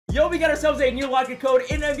Yo, we got ourselves a new locker code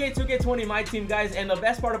in NBA 2K20 Myteam, guys, and the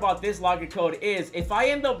best part about this locker code is if I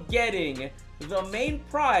end up getting the main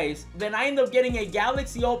prize, then I end up getting a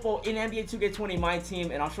Galaxy Opal in NBA 2K20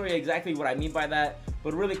 Myteam, and I'll show you exactly what I mean by that.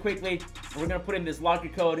 But really quickly, we're gonna put in this locker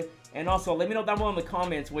code, and also let me know down below in the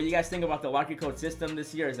comments what you guys think about the locker code system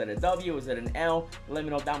this year. Is it a W? Is it an L? Let me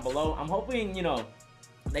know down below. I'm hoping, you know,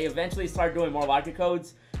 they eventually start doing more locker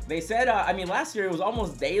codes. They said, I mean, last year it was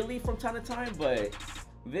almost daily from time to time, but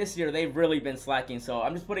this year they've really been slacking. So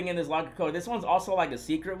I'm just putting in this locker code. This one's also like a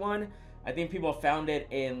secret one. I think people found it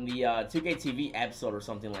in the 2K TV episode or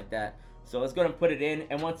something like that. So let's go ahead and put it in.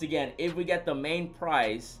 And once again, if we get the main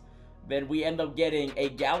prize, then we end up getting a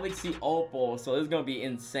Galaxy Opal. So this is gonna be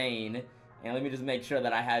insane. And let me just make sure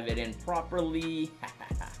that I have it in properly.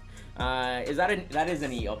 That is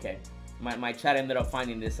an E? Okay. My chat ended up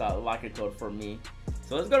finding this locker code for me.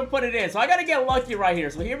 So let's go and put it in. So I gotta get lucky right here.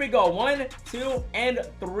 So here we go. 1, 2, and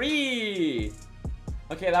 3.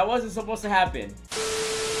 Okay, that wasn't supposed to happen.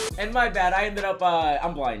 And my bad. I ended up,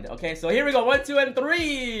 I'm blind. Okay, so here we go. 1, 2, and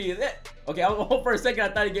 3. Okay, for a second I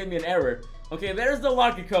thought it gave me an error. Okay, there's the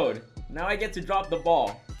locker code. Now I get to drop the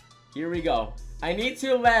ball. Here we go. I need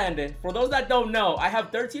to land. For those that don't know, I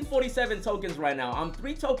have 1347 tokens right now. I'm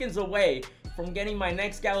 3 tokens away from getting my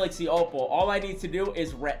next Galaxy Opal. All I need to do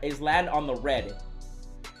is land on the red.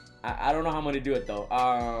 I don't know how I'm gonna do it though.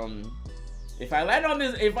 If I land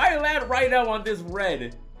right now on this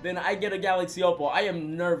red, then I get a Galaxy Opal. I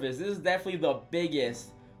am nervous. This is definitely the biggest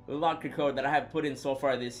locker code that I have put in so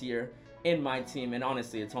far this year in my team, and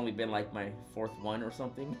honestly it's only been like my 4th one or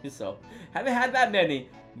something, so haven't had that many.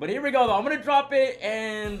 But here we go though. I'm gonna drop it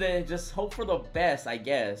and just hope for the best, I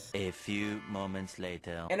guess. A few moments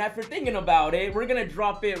later. And after thinking about it, we're gonna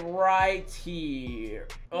drop it right here.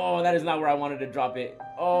 Oh, that is not where I wanted to drop it.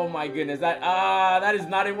 Oh my goodness, that is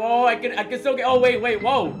not it. Whoa, I can still get. Oh wait,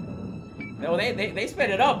 whoa. No, they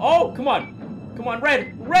sped it up. Oh, come on,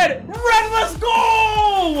 red, let's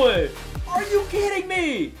go! Are you kidding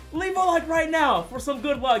me? Leave a like right now for some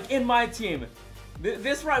good luck in my team.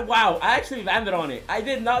 This right, wow, I actually landed on it. I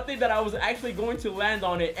did not think that I was actually going to land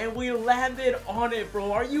on it, and we landed on it,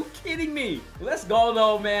 bro. Are you kidding me? Let's go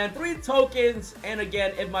though, man. 3 tokens, and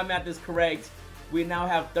again, if my math is correct, we now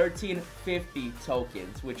have 1350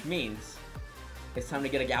 tokens, which means it's time to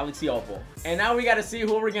get a Galaxy Opal. And now we gotta see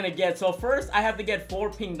who we're gonna get. So first, I have to get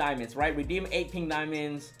 4 pink diamonds, right? Redeem 8 pink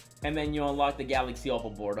diamonds, and then you unlock the Galaxy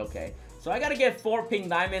Opal board. Okay, so I gotta get 4 pink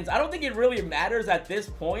diamonds. I don't think it really matters at this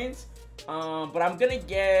point, but I'm gonna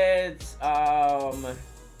get,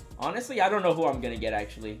 honestly, I don't know who I'm gonna get,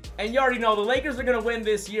 actually. And you already know, the Lakers are gonna win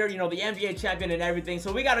this year, you know, the NBA champion and everything,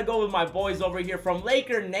 so we gotta go with my boys over here from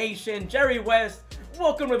Laker Nation. Jerry West,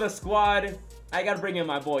 welcome to the squad. I gotta bring in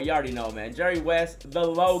my boy, you already know, man. Jerry West, the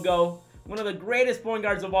logo, one of the greatest point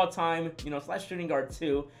guards of all time, you know, / shooting guard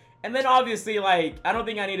too. And then obviously, like, I don't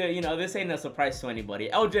think I need to, you know, this ain't a surprise to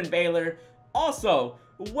anybody. Elgin Baylor, also,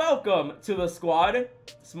 welcome to the squad.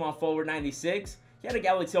 Small forward 96. He had a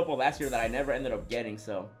Galaxy Opal last year that I never ended up getting,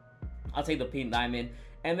 so I'll take the pink diamond.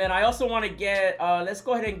 And then I also want to get, let's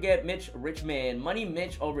go ahead and get Mitch Richmond. Money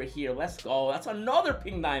Mitch over here. Let's go. That's another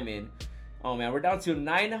pink diamond. Oh, man, we're down to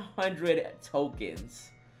 900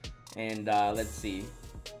 tokens. And let's see.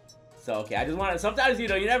 So, okay, I just want to, sometimes, you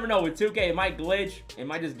know, you never know with 2K, it might glitch. It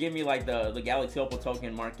might just give me, like, the Galaxy Opal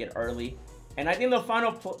token market early. And I think the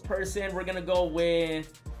final person we're going to go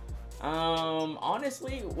with,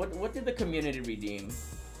 honestly, what did the community redeem?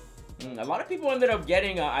 A lot of people ended up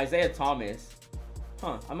getting Isaiah Thomas.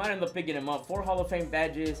 Huh, I might end up picking him up. 4 Hall of Fame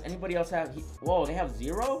badges. Anybody else have, whoa, they have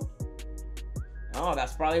 0? Oh,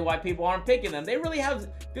 that's probably why people aren't picking them. They really have,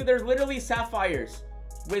 dude, there's literally sapphires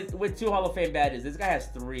with 2 Hall of Fame badges. This guy has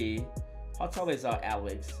 3. How tall is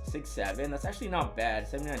Alex? 6'7". That's actually not bad.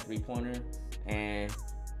 79 3-pointer. And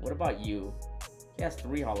what about you? He has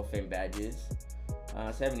 3 Hall of Fame badges.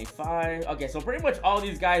 75. Okay, so pretty much all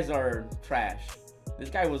these guys are trash. This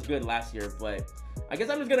guy was good last year, but I guess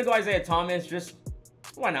I'm just gonna go Isaiah Thomas. Just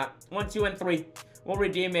why not? 1, 2, and 3. We'll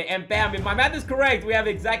redeem it, and bam! If my math is correct, we have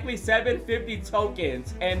exactly 750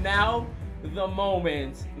 tokens, and now the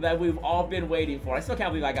moment that we've all been waiting for. I still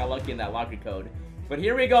can't believe I got lucky in that locker code. But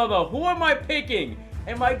here we go, though. Who am I picking?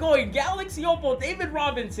 Am I going Galaxy Opal, David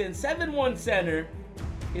Robinson, 7'1" center.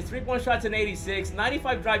 His 3-point shot's an 86,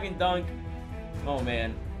 95 driving dunk. Oh,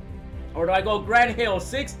 man. Or do I go Grant Hill,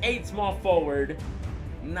 6'8" small forward,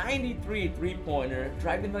 93 3-pointer,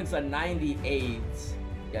 driving dunk's a 98.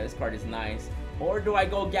 Yeah, this card is nice. Or do I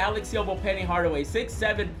go Galaxy Opal Penny Hardaway,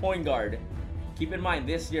 6'7" point guard. Keep in mind,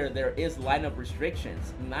 this year there is lineup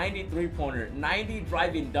restrictions. 93 pointer, 90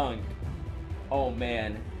 driving dunk. Oh,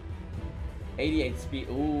 man. 88 speed.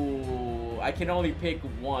 Ooh, I can only pick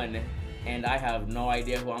one, and I have no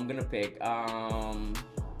idea who I'm gonna pick.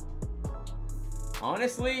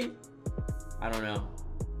 Honestly, I don't know.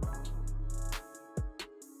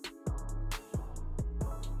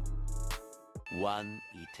 One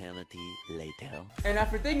eternity later. And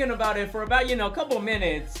after thinking about it for about, you know, a couple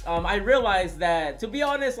minutes, I realized that, to be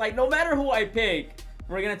honest, like, no matter who I pick,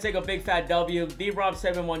 we're gonna take a big fat W. D-Rob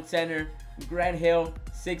 7'1" center, Grant Hill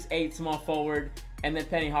 6'8" small forward, and then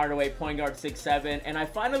Penny Hardaway point guard 6'7". And I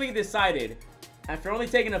finally decided, after only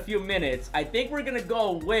taking a few minutes, I think we're gonna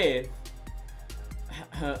go with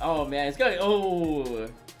oh man, it's gonna, oh,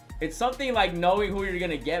 it's something like knowing who you're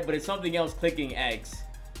gonna get, but it's something else clicking X.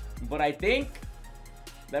 But I think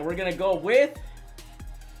that we're gonna go with,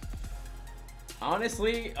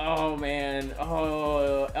 honestly, oh man,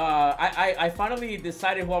 oh, I finally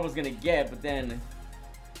decided who I was gonna get, but now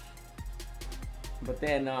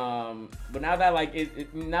that,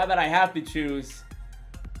 like, now that I have to choose,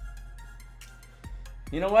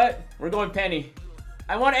 you know what? We're going Penny.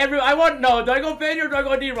 No, do I go Penny or do I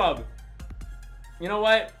go D-Rob? You know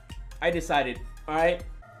what? I decided. All right,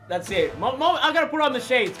 that's it. I gotta put on the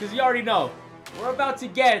shades because you already know we're about to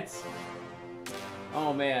get.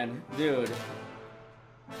 Oh man, dude,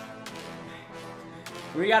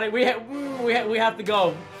 we have to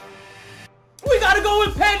go. We gotta go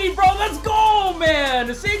with Penny, bro. Let's go, man.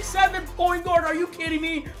 6'7" point guard. Are you kidding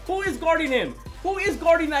me? Who is guarding him? Who is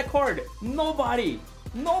guarding that card? Nobody.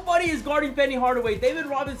 Nobody is guarding Penny Hardaway. David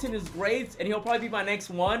Robinson is great, and he'll probably be my next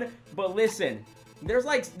one. But listen, there's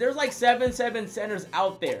like 7'7" centers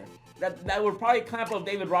out there that would probably clamp up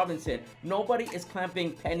David Robinson. Nobody is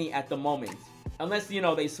clamping Penny at the moment, unless, you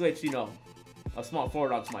know, they switch, you know, a small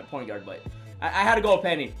forward onto my point guard. But I had to go with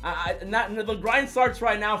Penny. The grind starts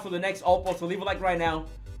right now for the next Opal, so leave a like right now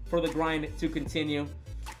for the grind to continue.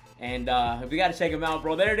 And we gotta check him out,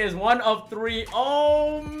 bro. There it is, 1 of 3.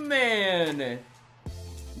 Oh man,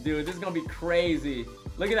 dude, this is gonna be crazy.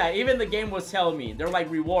 Look at that. Even the game was telling me they're like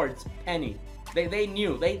rewards, Penny. They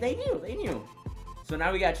knew. They knew. So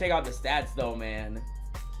now we gotta check out the stats though, man.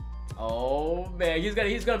 Oh man,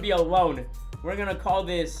 he's gonna be alone. We're gonna call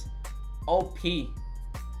this OP,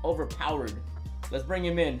 overpowered. Let's bring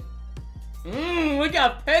him in. Look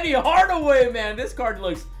at Penny Hardaway, man. This card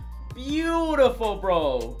looks beautiful,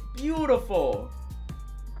 bro. Beautiful.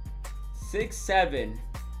 6'7".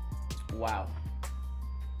 Wow.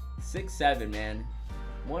 6'7", man.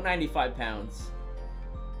 195 pounds.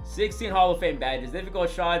 16 Hall of Fame badges. Difficult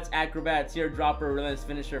shots, acrobat, teardropper, relentless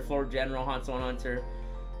finisher, floor general, Hanzo Hunter,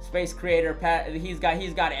 space creator. He's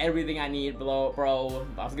got everything I need, bro.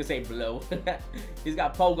 I was gonna say blow. He's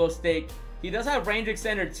got pogo stick. He does have range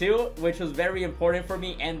extender too, which was very important for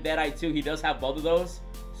me, and Deadeye too. He does have both of those,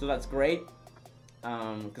 so that's great.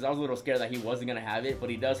 Because I was a little scared that he wasn't gonna have it, but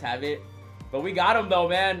he does have it. But we got him though,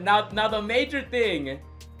 man. Now the major thing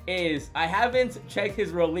is I haven't checked his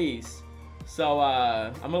release, so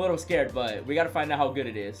I'm a little scared, but we gotta find out how good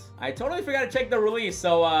it is. I totally forgot to check the release,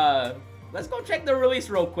 so let's go check the release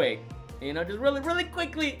real quick. You know, just really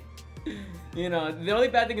quickly. You know, the only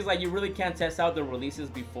bad thing is, like, you really can't test out the releases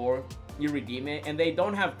before you redeem it, and they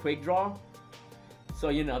don't have quick draw, so,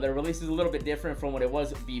 you know, their release is a little bit different from what it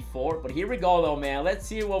was before. But here we go though, man. Let's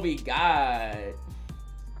see what we got.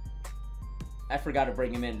 I forgot to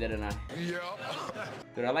bring him in, didn't I? Yeah.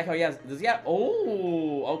 Dude, I like how he has, does he have,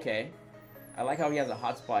 oh, okay. I like how he has a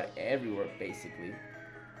hotspot everywhere, basically.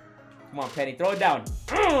 Come on, Penny, throw it down.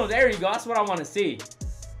 Oh, there you go. That's what I want to see.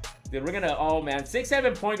 Dude, we're gonna, oh man,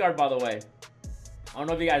 6'7" point guard, by the way. I don't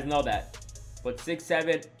know if you guys know that, but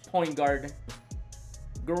 6'7" point guard.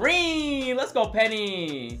 Green, let's go,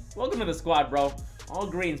 Penny. Welcome to the squad, bro. All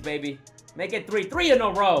greens, baby. Make it 3 in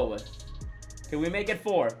a row. Can we make it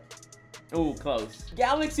 4? Ooh, close.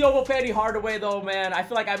 Galaxy Opal Penny Hardaway, though, man. I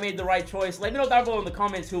feel like I made the right choice. Let me know down below in the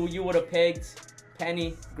comments who you would have picked.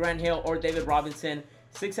 Penny, Grant Hill, or David Robinson.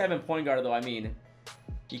 6'7" point guard, though. I mean,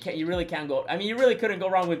 you really can't go. I mean, you really couldn't go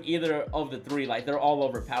wrong with either of the 3. Like, they're all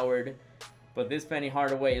overpowered. But this Penny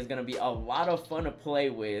Hardaway is gonna be a lot of fun to play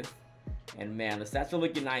with. And man, the stats are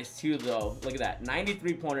looking nice too, though. Look at that.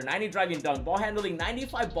 93 pointer, 90 driving dunk, ball handling,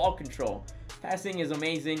 95 ball control. Passing is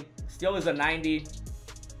amazing. Steal is a 90.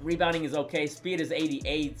 Rebounding is okay. Speed is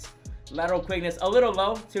 88. Lateral quickness, a little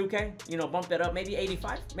low. 2K. You know, bump that up. Maybe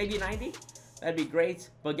 85, maybe 90. That'd be great.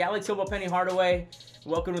 But Galaxy Opal Penny Hardaway,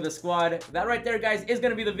 welcome to the squad. That right there, guys, is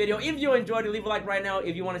going to be the video. If you enjoyed it, leave a like right now.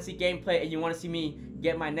 If you want to see gameplay and you want to see me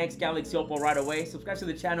get my next Galaxy Opal right away, subscribe to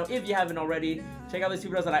the channel if you haven't already. Check out the 2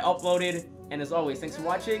 videos that I uploaded. And as always, thanks for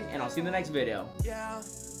watching, and I'll see you in the next video. Yeah,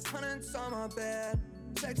 on my bed,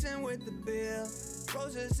 texting with the bill.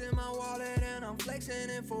 Roses in my wallet and I'm flexing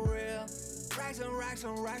it for real. Racks and racks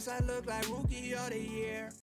and racks, I look like rookie of the year.